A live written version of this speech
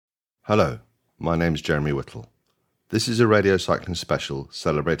Hello, my name's Jeremy Whittle. This is a radio cycling special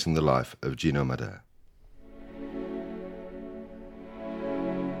celebrating the life of Gino Mäder.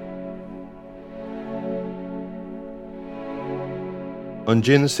 On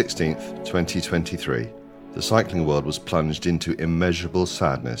June 16th, 2023, the cycling world was plunged into immeasurable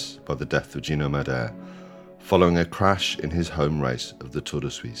sadness by the death of Gino Mäder, following a crash in his home race of the Tour de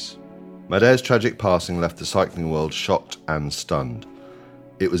Suisse. Mäder's tragic passing left the cycling world shocked and stunned.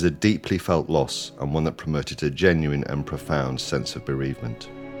 It was a deeply felt loss and one that promoted a genuine and profound sense of bereavement.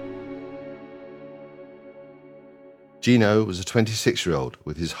 Gino was a 26-year-old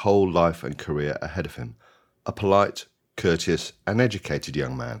with his whole life and career ahead of him, a polite, courteous and educated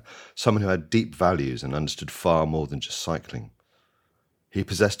young man, someone who had deep values and understood far more than just cycling. He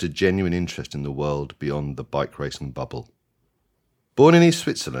possessed a genuine interest in the world beyond the bike racing bubble. Born in East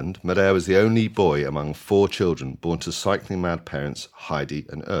Switzerland, Mäder was the only boy among 4 children born to cycling-mad parents Heidi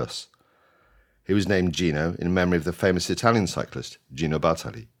and Urs. He was named Gino in memory of the famous Italian cyclist Gino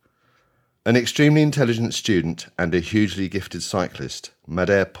Bartali. An extremely intelligent student and a hugely gifted cyclist,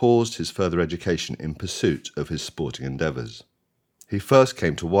 Mäder paused his further education in pursuit of his sporting endeavours. He first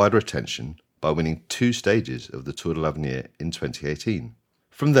came to wider attention by winning 2 stages of the Tour de l'Avenir in 2018.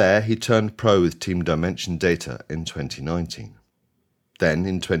 From there, he turned pro with Team Dimension Data in 2019. Then,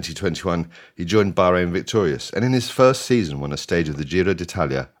 in 2021, he joined Bahrain Victorious and in his first season won a stage of the Giro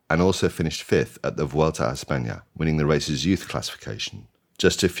d'Italia and also finished 5th at the Vuelta a España, winning the race's youth classification.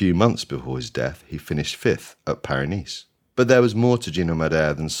 Just a few months before his death, he finished 5th at Paris-Nice. But there was more to Gino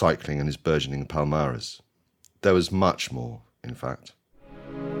Mäder than cycling and his burgeoning palmares. There was much more, in fact.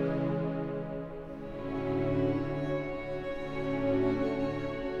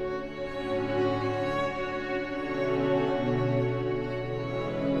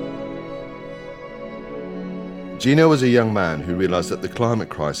 Gino was a young man who realised that the climate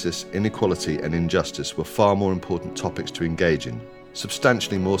crisis, inequality and injustice were far more important topics to engage in,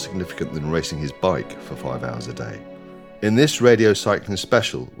 substantially more significant than racing his bike for 5 hours a day. In this radio cycling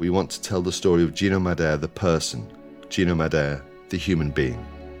special, we want to tell the story of Gino Mäder the person, Gino Mäder the human being.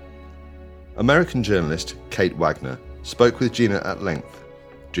 American journalist Kate Wagner spoke with Gino at length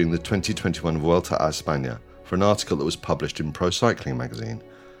during the 2021 Vuelta a España for an article that was published in Pro Cycling magazine.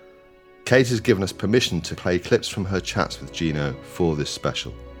 Kate has given us permission to play clips from her chats with Gino for this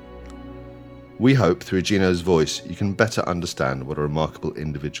special. We hope through Gino's voice you can better understand what a remarkable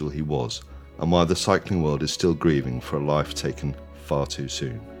individual he was and why the cycling world is still grieving for a life taken far too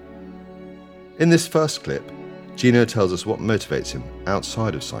soon. In this first clip, Gino tells us what motivates him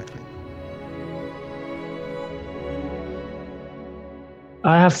outside of cycling.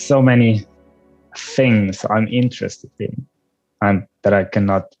 I have so many things I'm interested in and that I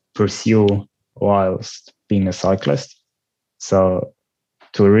cannot pursue whilst being a cyclist. So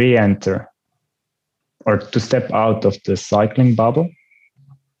to re-enter or to step out of the cycling bubble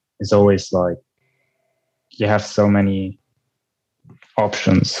is always like you have so many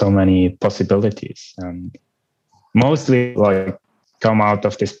options, so many possibilities, and mostly like come out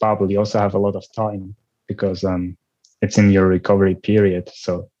of this bubble you also have a lot of time because it's in your recovery period.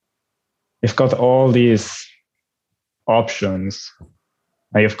 So you've got all these options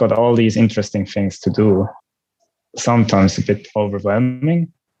and you've got all these interesting things to do, sometimes a bit overwhelming,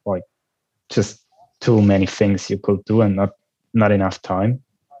 like just too many things you could do and not enough time.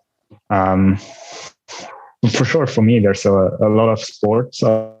 For sure, for me, there's a lot of sports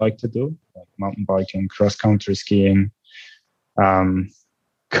I like to do, like mountain biking, cross-country skiing,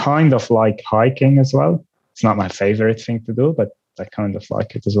 kind of like hiking as well. It's not my favorite thing to do, but I kind of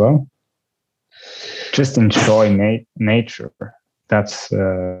like it as well. Just enjoy nature. That's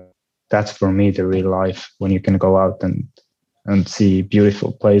for me the real life, when you can go out and see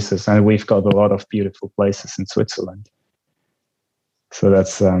beautiful places. And we've got a lot of beautiful places in Switzerland. So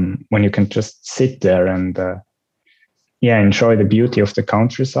that's when you can just sit there and enjoy the beauty of the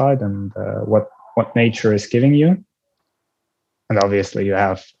countryside and what nature is giving you. And obviously you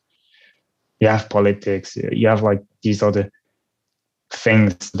have politics, you have like these other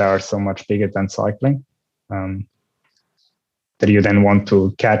things that are so much bigger than cycling. That you then want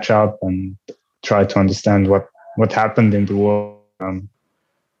to catch up and try to understand what happened in the world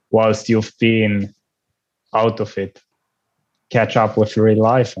whilst you've been out of it. Catch up with real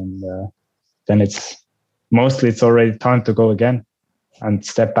life, and then it's already time to go again and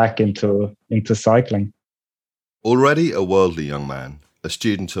step back into cycling. Already a worldly young man, a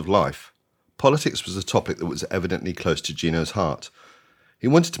student of life, politics was a topic that was evidently close to Gino's heart. He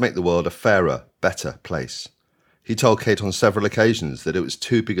wanted to make the world a fairer, better place. He told Kate on several occasions that it was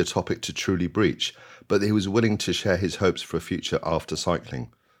too big a topic to truly breach, but that he was willing to share his hopes for a future after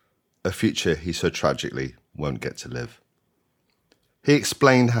cycling. a future he so tragically won't get to live. He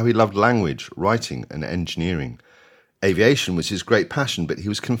explained how he loved language, writing and engineering. Aviation was his great passion, but he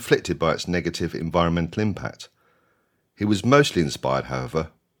was conflicted by its negative environmental impact. He was mostly inspired, however,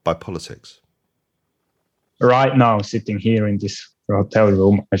 by politics. Right now, sitting here in this hotel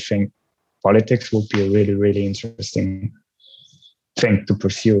room, I think politics would be a really, really interesting thing to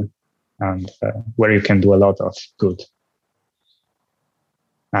pursue, and where you can do a lot of good.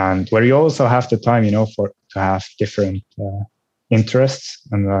 And where you also have the time, to have different interests,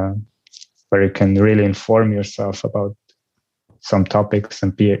 and where you can really inform yourself about some topics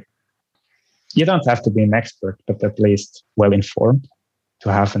and you don't have to be an expert, but at least well informed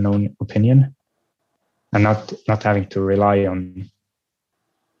to have an own opinion, and not having to rely on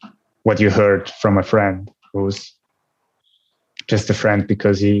what you heard from a friend who's just a friend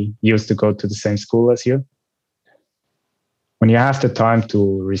because he used to go to the same school as you. When you have the time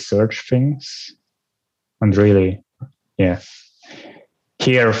to research things and really,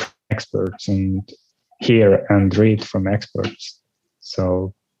 hear from experts and hear and read from experts.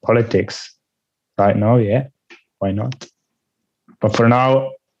 So politics right now, why not? But for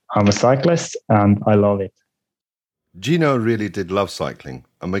now, I'm a cyclist and I love it. Gino really did love cycling,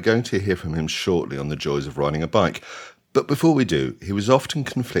 and we're going to hear from him shortly on the joys of riding a bike. But before we do, he was often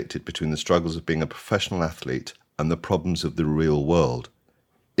conflicted between the struggles of being a professional athlete and the problems of the real world.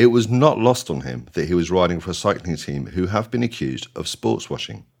 It was not lost on him that he was riding for a cycling team who have been accused of sports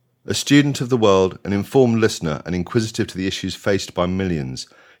washing. A student of the world, an informed listener and inquisitive to the issues faced by millions,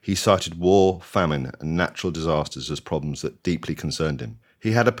 he cited war, famine and natural disasters as problems that deeply concerned him.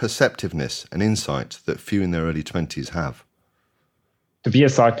 He had a perceptiveness and insight that few in their early 20s have. To be a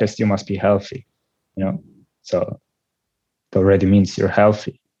cyclist, you must be healthy, So it already means you're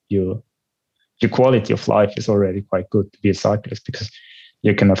healthy. Your quality of life is already quite good to be a cyclist because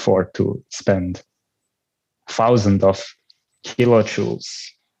you can afford to spend thousands of kilojoules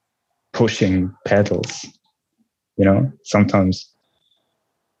pushing pedals. Sometimes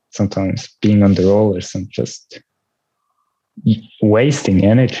being on the rollers and just wasting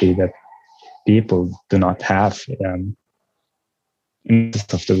energy that people do not have in the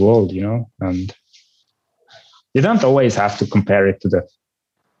rest of the world, and you don't always have to compare it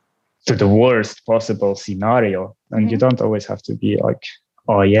to the worst possible scenario, and you don't always have to be like,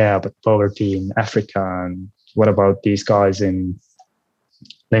 oh yeah, but poverty in Africa, and what about these guys living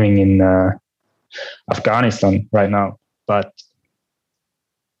in Afghanistan right now? But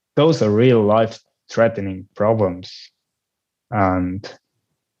those are real life-threatening problems, and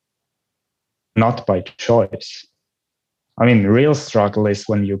not by choice. I mean, real struggle is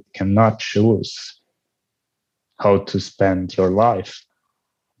when you cannot choose how to spend your life,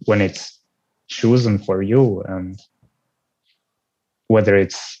 when it's chosen for you, and whether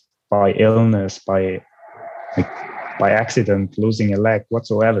it's by illness, by accident, losing a leg,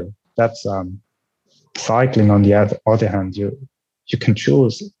 whatsoever. That's cycling. On the other hand, you can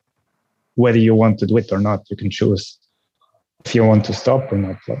choose whether you want to do it or not. You can choose if you want to stop or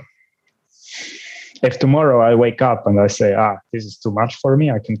not. If tomorrow I wake up and I say, this is too much for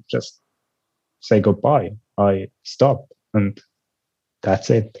me, I can just say goodbye. I stop, and that's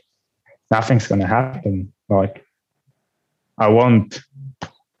it. Nothing's going to happen. Like, I won't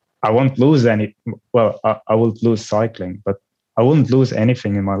lose any. Well, I won't lose cycling, but I wouldn't lose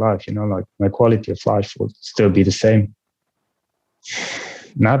anything in my life. Like my quality of life would still be the same.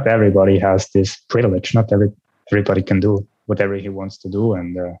 Not everybody has this privilege. Not everybody can do whatever he wants to do,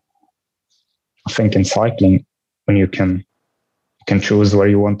 and I think in cycling, when you can choose where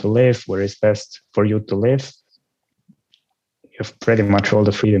you want to live, where is best for you to live, you have pretty much all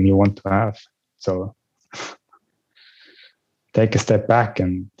the freedom you want to have. So take a step back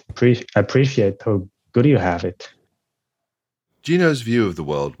and appreciate how good you have it. Gino's view of the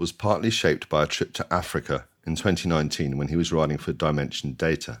world was partly shaped by a trip to Africa in 2019 when he was riding for Dimension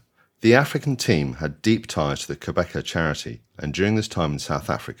Data. The African team had deep ties to the Quebecer charity, and during this time in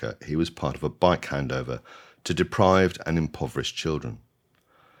South Africa, he was part of a bike handover to deprived and impoverished children.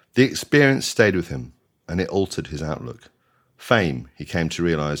 The experience stayed with him, and it altered his outlook. Fame, he came to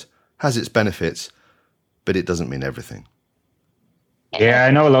realise, has its benefits, but it doesn't mean everything. Yeah, I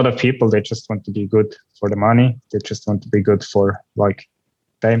know a lot of people, they just want to be good for the money. They just want to be good for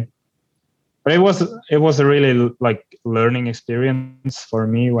fame. But it was a really learning experience for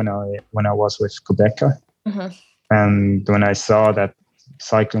me when I was with Quebecer. Mm-hmm. And when I saw that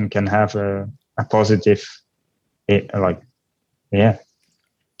cycling can have a positive,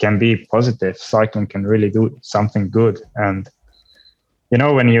 can be positive. Cycling can really do something good. And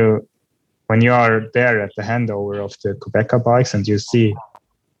when you are there at the handover of the Quebecer bikes and you see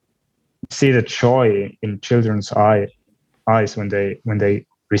see the joy in children's eyes when they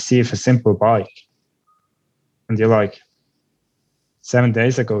receive a simple bike, and you're like, 7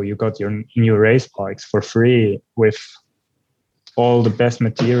 days ago you got your new race bikes for free with all the best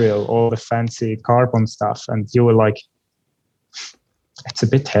material, all the fancy carbon stuff, and you were like, it's a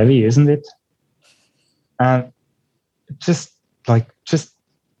bit heavy, isn't it? And just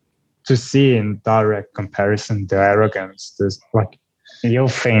to see in direct comparison the arrogance, this, like, you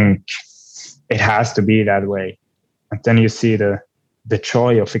think it has to be that way, and then you see the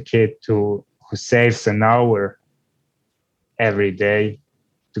joy of a kid who saves an hour every day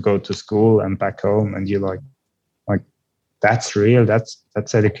to go to school and back home, and you're like that's real, that's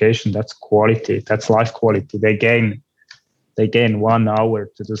education, that's quality, that's life quality. They gain 1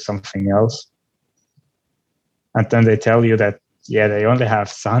 hour to do something else, and then they tell you that they only have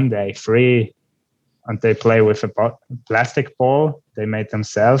Sunday free, and they play with a plastic ball they made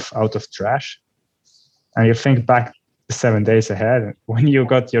themselves out of trash. And you think back 7 days ahead when you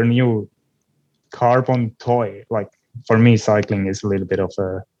got your new carbon toy. Like, for me, cycling is a little bit of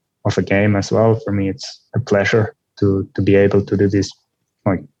a game as well. For me, it's a pleasure to be able to do this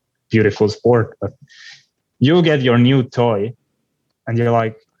like beautiful sport. But you get your new toy and you're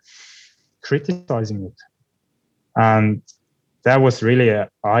like criticizing it, and that was really an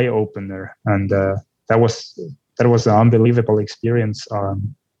eye opener, and that was an unbelievable experience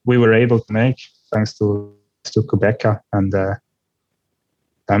we were able to make thanks to Quebeca and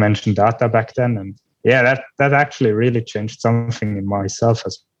Dimension Data back then. And that actually really changed something in myself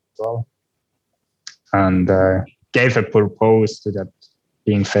as well, and gave a purpose to that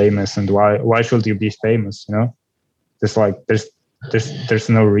being famous. And why should you be famous? There's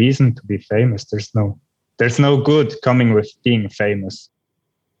no reason to be famous. There's no good coming with being famous.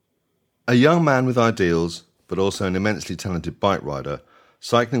 A young man with ideals, but also an immensely talented bike rider,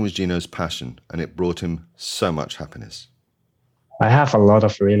 cycling was Gino's passion, and it brought him so much happiness. I have a lot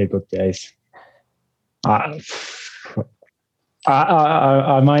of really good days. I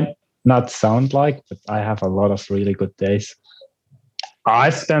might not sound like, but I have a lot of really good days.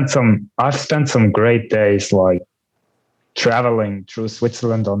 I've spent some great days, like traveling through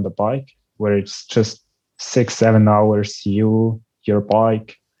Switzerland on the bike, where it's just 6-7 hours, your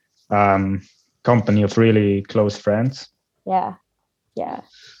bike, company of really close friends. Yeah.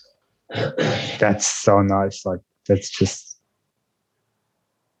 That's so nice. Like, that's just,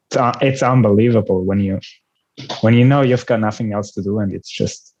 it's unbelievable when you know you've got nothing else to do, and it's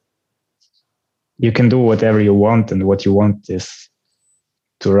just, you can do whatever you want, and what you want is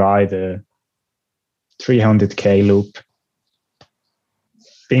to ride a 300k loop,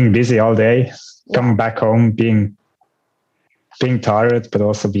 being busy all day, coming back home, being tired, but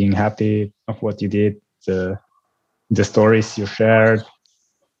also being happy of what you did, the stories you shared.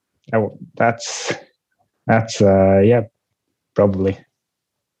 That's probably.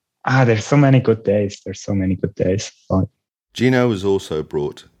 There's so many good days. Gino was also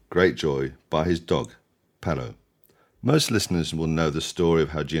brought great joy by his dog, Palo. Most listeners will know the story of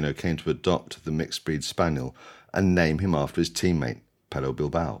how Gino came to adopt the mixed breed spaniel and name him after his teammate, Palo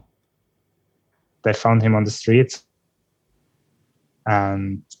Bilbao. They found him on the streets,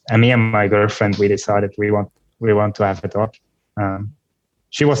 and me and my girlfriend, we decided we want to have a dog.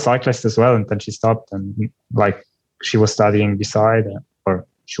 She was cyclist as well, and then she stopped, and like, she was studying beside, or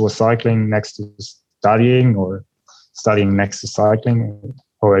she was cycling next to studying, or studying next to cycling,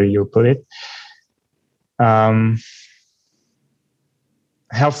 however you put it.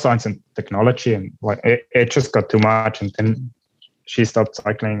 Health science and technology, and like it just got too much, and then she stopped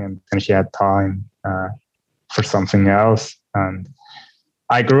cycling, and then she had time for something else. And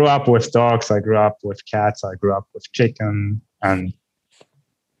I grew up with dogs, I grew up with cats, I grew up with chicken, and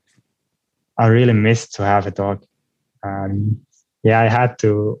I really missed to have a dog. I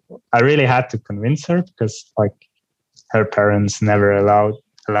really had to convince her, because like, her parents never allowed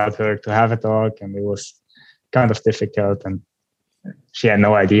her to have a dog, and it was kind of difficult, and she had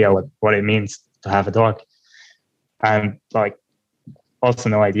no idea what it means to have a dog, and like, also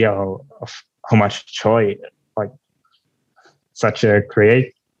no idea of how much joy like such a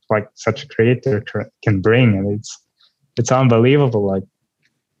creator can bring. And it's unbelievable. Like,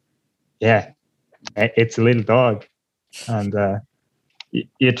 it's a little dog, and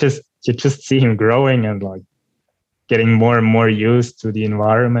you just see him growing and like getting more and more used to the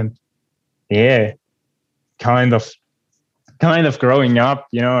environment. Kind of growing up,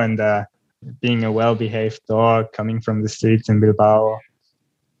 and being a well-behaved dog coming from the streets in Bilbao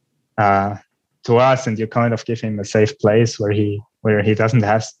to us, and you kind of give him a safe place where he doesn't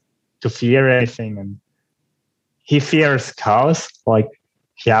have to fear anything. And he fears cows, like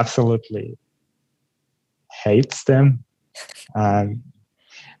he absolutely hates them. And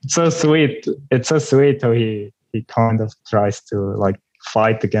it's so sweet. It's so sweet how he kind of tries to like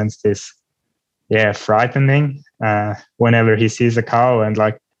fight against this, frightening. Whenever he sees a cow, and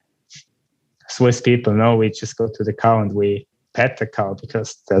like Swiss people know, we just go to the cow and we pet the cow,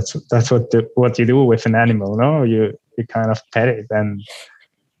 because that's what you do with an animal. No, you kind of pet it, and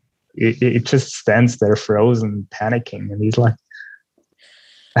it just stands there frozen, panicking, and he's like,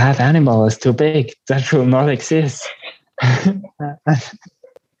 "That animal is too big. That will not exist."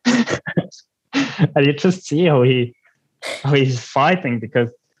 And you just see how he's fighting,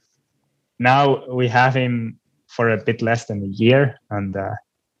 because now we have him for a bit less than a year, and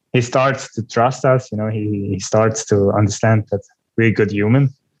he starts to trust us. You know, he starts to understand that we're a good human,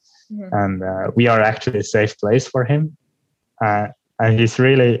 and we are actually a safe place for him. And he's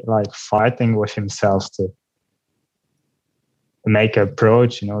really like fighting with himself to make an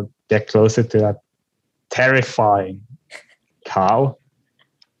approach, get closer to that terrifying cow.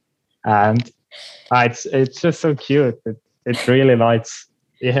 And it's just so cute. It really lights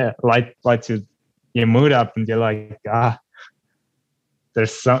your mood up, and you're like,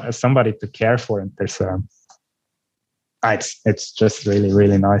 there's somebody to care for, and there's it's just really,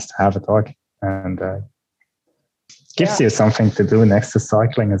 really nice to have a dog, and gives you something to do next to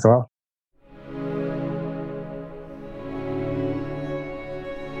cycling as well.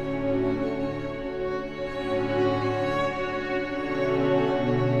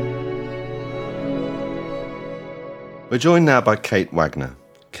 We're joined now by Kate Wagner.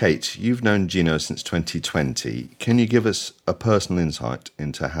 Kate, you've known Gino since 2020. Can you give us a personal insight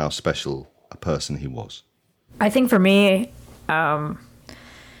into how special a person he was? I think for me,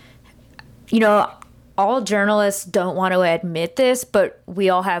 all journalists don't want to admit this, but we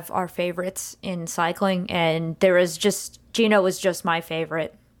all have our favorites in cycling, and Gino was just my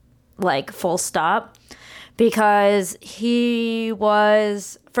favorite, like full stop, because first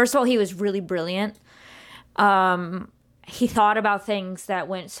of all, he was really brilliant. He thought about things that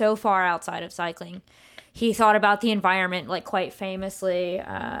went so far outside of cycling. He thought about the environment, like quite famously.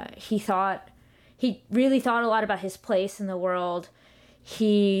 He really thought a lot about his place in the world.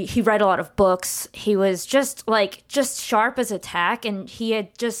 He read a lot of books. He was just sharp as a tack, and he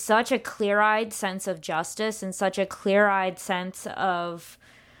had just such a clear-eyed sense of justice and such a clear-eyed sense of,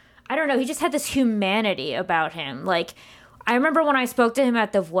 I don't know, he just had this humanity about him. Like, I remember when I spoke to him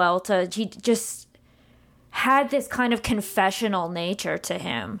at the Vuelta, he just had this kind of confessional nature to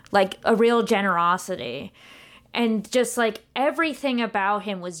him, like a real generosity. And just like everything about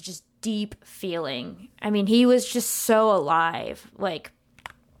him was just deep feeling. I mean, he was just so alive. Like,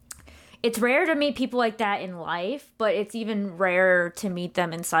 it's rare to meet people like that in life, but it's even rarer to meet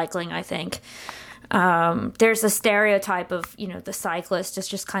them in cycling, I think. There's a stereotype of, the cyclist is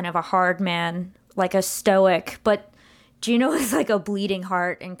just kind of a hard man, like a stoic, but Gino is like a bleeding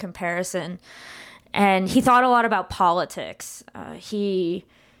heart in comparison. And he thought a lot about politics. He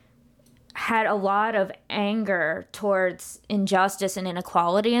had a lot of anger towards injustice and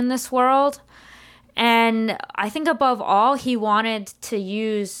inequality in this world. And I think above all, he wanted to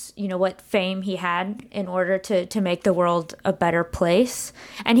use, what fame he had in order to make the world a better place.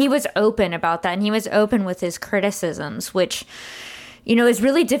 And he was open about that. And he was open with his criticisms, which, is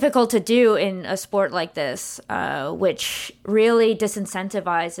really difficult to do in a sport like this, which really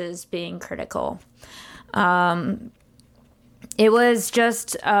disincentivizes being critical. It was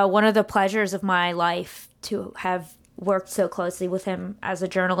just one of the pleasures of my life to have worked so closely with him as a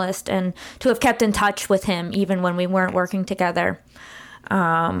journalist, and to have kept in touch with him even when we weren't working together.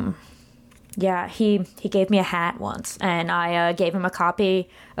 He gave me a hat once, and I gave him a copy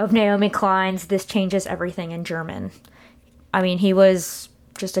of Naomi Klein's This Changes Everything in German. I mean, he was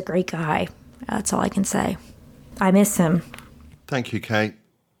just a great guy. That's all I can say. I miss him. Thank you, Kate.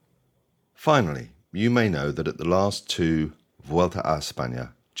 Finally, you may know that at the last two Vuelta a España,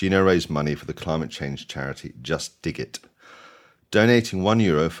 Gino raised money for the climate change charity Just Dig It, donating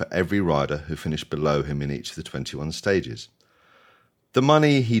 €1 for every rider who finished below him in each of the 21 stages. The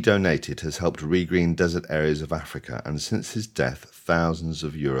money he donated has helped regreen desert areas of Africa, and since his death, thousands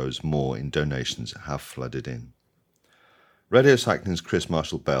of euros more in donations have flooded in. Radio Cycling's Chris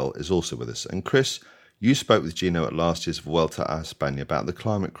Marshall-Bell is also with us. And Chris, you spoke with Gino at last year's Vuelta a España about the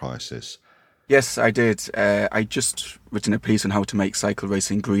climate crisis. Yes, I did. I just written a piece on how to make cycle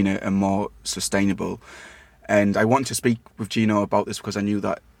racing greener and more sustainable. And I wanted to speak with Gino about this because I knew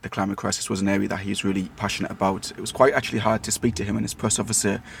that the climate crisis was an area that he was really passionate about. It was quite actually hard to speak to him, and his press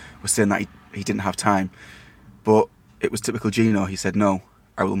officer was saying that he didn't have time. But it was typical Gino. He said, "No,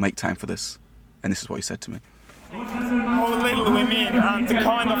 I will make time for this." And this is what he said to me. How little we mean and the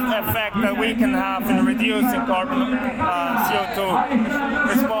kind of effect that we can have in reducing carbon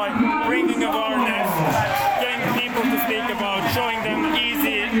CO2 is by bringing awareness, getting people to speak about, showing them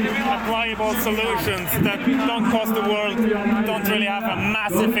easy, applicable solutions that don't cost the world, don't really have a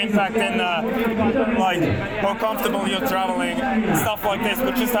massive impact in like how comfortable you're traveling, stuff like this,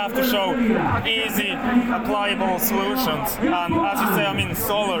 but just have to show easy, applicable solutions. And as you say, I mean,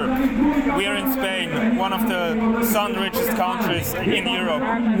 solar, we're in Spain, one of the sun-richest countries in Europe.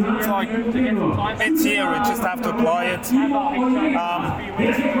 It's like, it's here, we just have to apply it.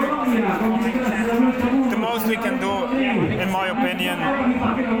 The most we can do, in my opinion,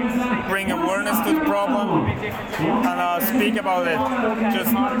 bring awareness to the problem and speak about it.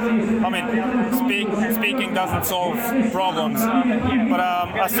 Just, I mean, speaking doesn't solve problems, but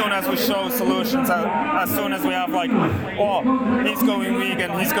as soon as we show solutions, as soon as we have like, oh, he's going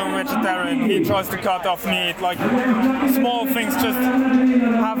vegan, he's going vegetarian, he tries to cut off meat, like small things just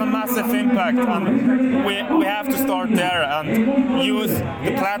have a massive impact, and we have to start there and use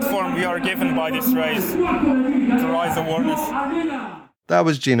the platform we are given by this race to raise awareness. That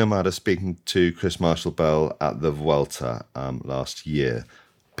was Gino Mäder speaking to Chris Marshall-Bell at the Vuelta last year.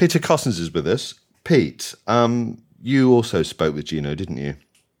 Peter Cossens is with us. Pete, you also spoke with Gino, didn't you?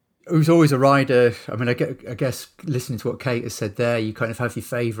 He was always a rider. I mean, I guess listening to what Kate has said there, you kind of have your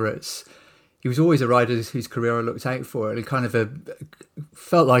favourites. He was always a rider whose career I looked out for. And it kind of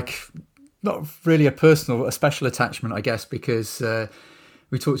felt like not really a special attachment, I guess, because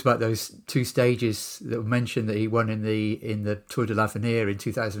we talked about those two stages that were mentioned that he won in the Tour de l'Avenir in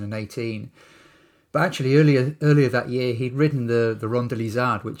 2018. But actually, earlier that year, he'd ridden the Ronde de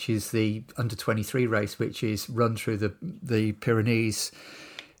l'Isard, which is the under-23 race, which is run through the Pyrenees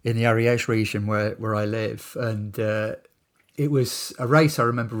in the Ariège region where I live. And it was a race I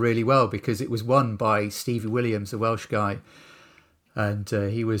remember really well because it was won by Stevie Williams, a Welsh guy. And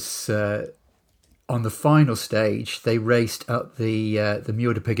he was... on the final stage, they raced up the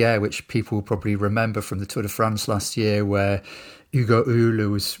Mur de Péguerre, which people will probably remember from the Tour de France last year, where Hugo Hull,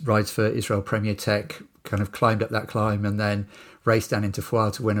 who rides for Israel Premier Tech, kind of climbed up that climb and then raced down into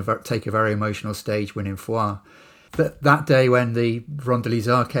Foix to take a very emotional stage win in Foix. That day when the Ronde de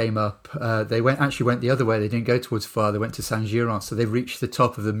l'Isard came up, they went the other way. They didn't go towards Foix, they went to Saint-Girons. So they reached the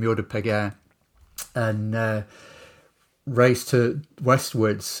top of the Mur de Péguerre and raced to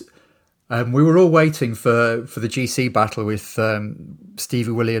westwards. We were all waiting for the GC battle with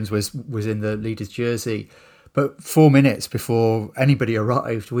Stevie Williams was in the leader's jersey. But 4 minutes before anybody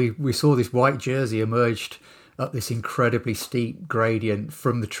arrived, we saw this white jersey emerged up this incredibly steep gradient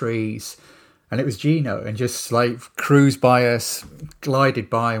from the trees. And it was Gino, and just like cruised by us, glided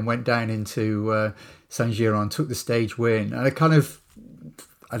by and went down into Saint-Girons, took the stage win. And it kind of,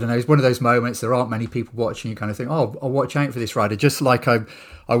 I don't know, it's one of those moments, there aren't many people watching, you kind of think, oh, I'll watch out for this rider, just like I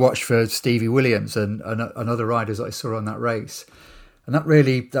watched for Stevie Williams and other riders that I saw on that race. And that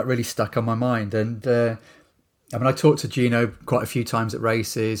really stuck on my mind. And I mean, I talked to Gino quite a few times at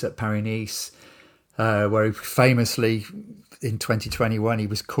races, at Paris-Nice, where he famously, in 2021, he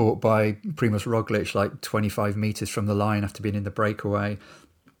was caught by Primož Roglič like 25 metres from the line after being in the breakaway.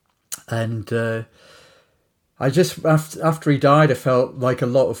 And I just, after he died, I felt like a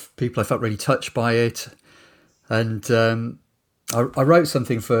lot of people, I felt really touched by it. And I wrote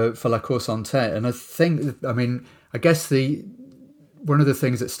something for La Course en Tête, and I think, I mean, I guess one of the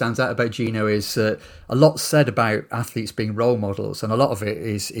things that stands out about Gino is a lot said about athletes being role models, and a lot of it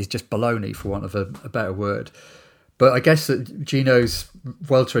is just baloney, for want of a better word. But I guess that Gino's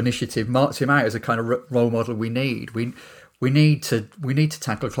Vuelta initiative marks him out as a kind of role model we need. We need to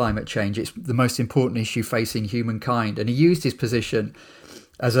tackle climate change. It's the most important issue facing humankind, and he used his position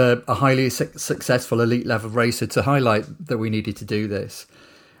as a highly successful elite level racer to highlight that we needed to do this.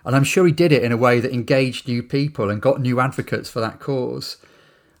 And I'm sure he did it in a way that engaged new people and got new advocates for that cause.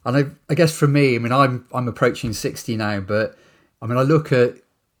 And I guess for me, I mean, I'm approaching 60 now, but I mean, I look at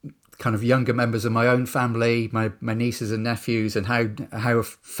kind of younger members of my own family, my nieces and nephews, and how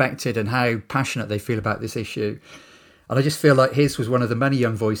affected and how passionate they feel about this issue. And I just feel like his was one of the many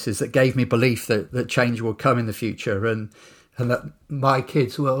young voices that gave me belief that change will come in the future and that my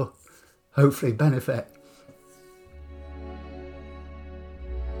kids will hopefully benefit.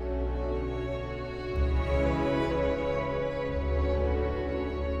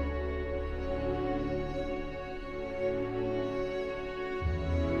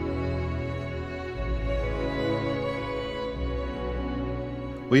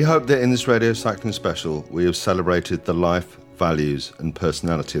 We hope that in this Radio Cycling Special, we have celebrated the life, values and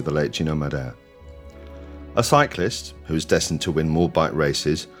personality of the late Gino Mäder. A cyclist who is destined to win more bike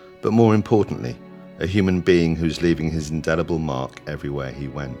races, but more importantly, a human being who's leaving his indelible mark everywhere he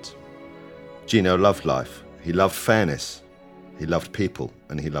went. Gino loved life, he loved fairness, he loved people,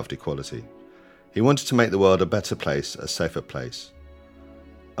 and he loved equality. He wanted to make the world a better place, a safer place,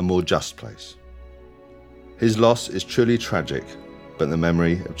 a more just place. His loss is truly tragic, but the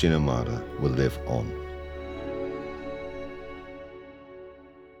memory of Gino Mäder will live on.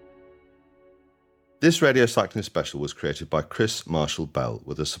 This radio cycling special was created by Chris Marshall Bell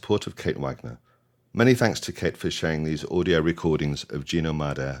with the support of Kate Wagner. Many thanks to Kate for sharing these audio recordings of Gino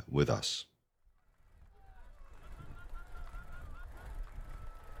Mäder with us.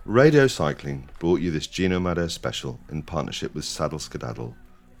 Radio Cycling brought you this Gino Mäder special in partnership with Saddle Skedaddle,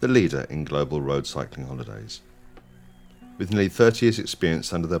 the leader in global road cycling holidays. With nearly 30 years'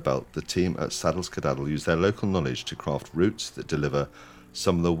 experience under their belt, the team at Saddle Skedaddle use their local knowledge to craft routes that deliver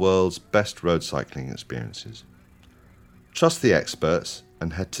some of the world's best road cycling experiences. Trust the experts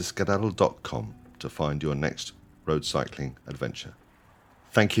and head to skedaddle.com to find your next road cycling adventure.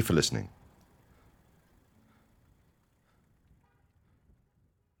 Thank you for listening.